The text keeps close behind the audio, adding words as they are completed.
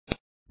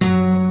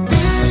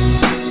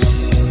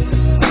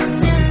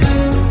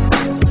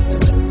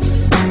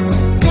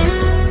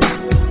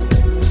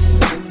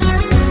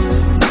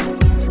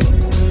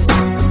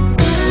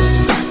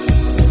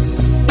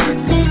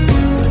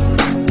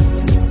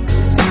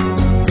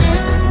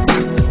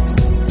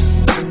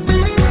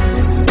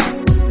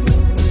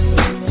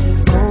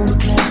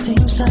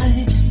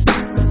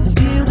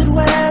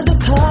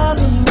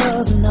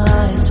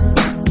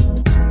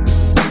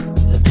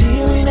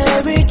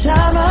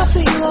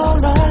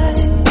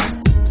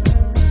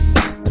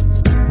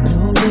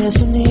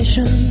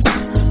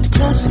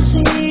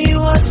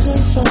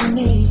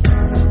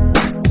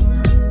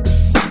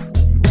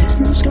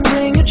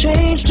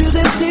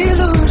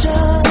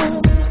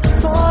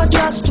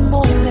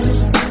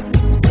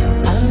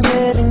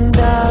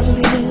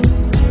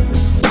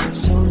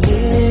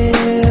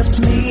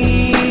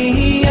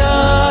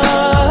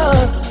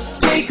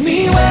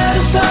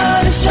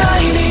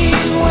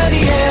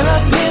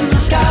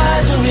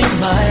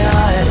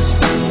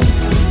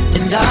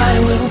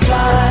will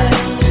fly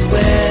to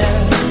where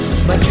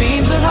my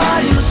dreams are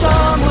hiding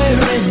somewhere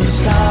in the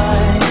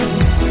sky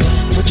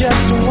for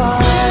just a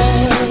while.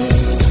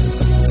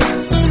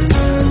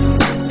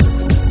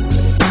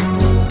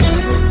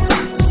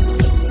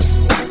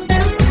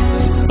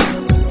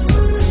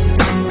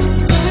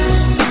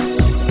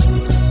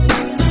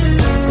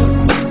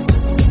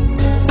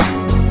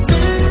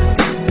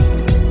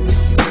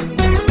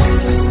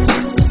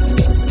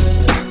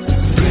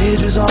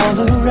 Bridges all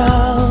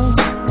around,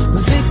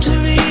 the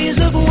victories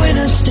of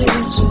winners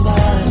still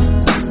survive,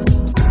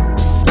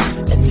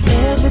 and the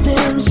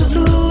evidence of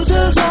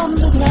losers on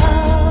the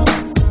ground.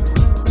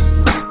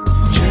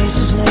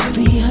 Traces left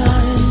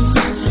behind,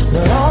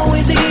 not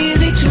always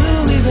easy to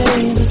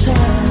erase the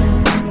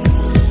time.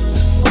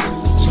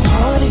 It's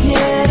hard to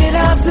get it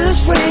out this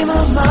frame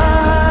of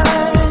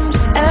mind,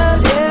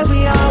 and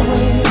every hour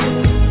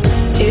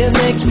it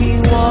makes me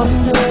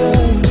wonder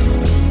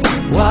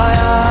why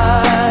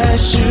I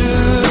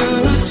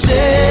should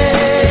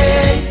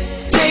say,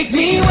 take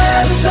me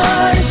where the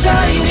sun is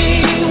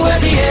shining, where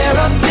the air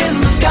up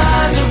in the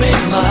skies are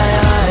in my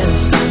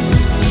eyes,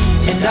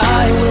 and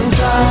I will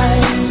fly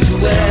to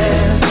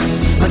where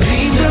my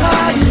dreams are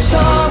hiding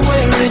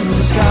somewhere in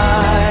the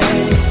sky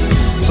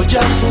for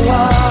just a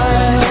while.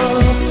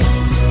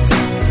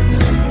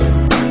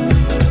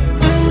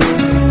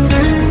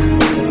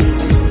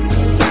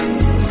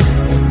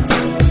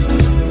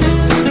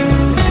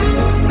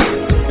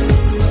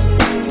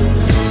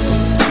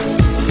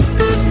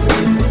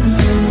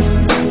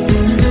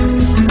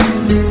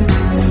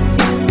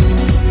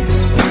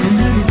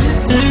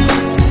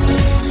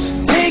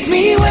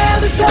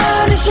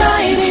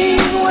 Shining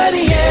where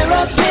the air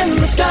up in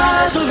the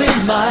skies are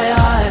in my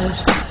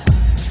eyes,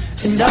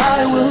 and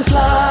I will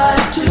fly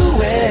to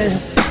where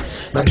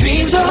my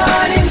dreams are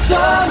hiding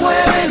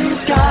somewhere in the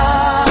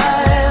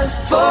skies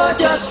for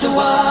just a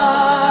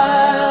while.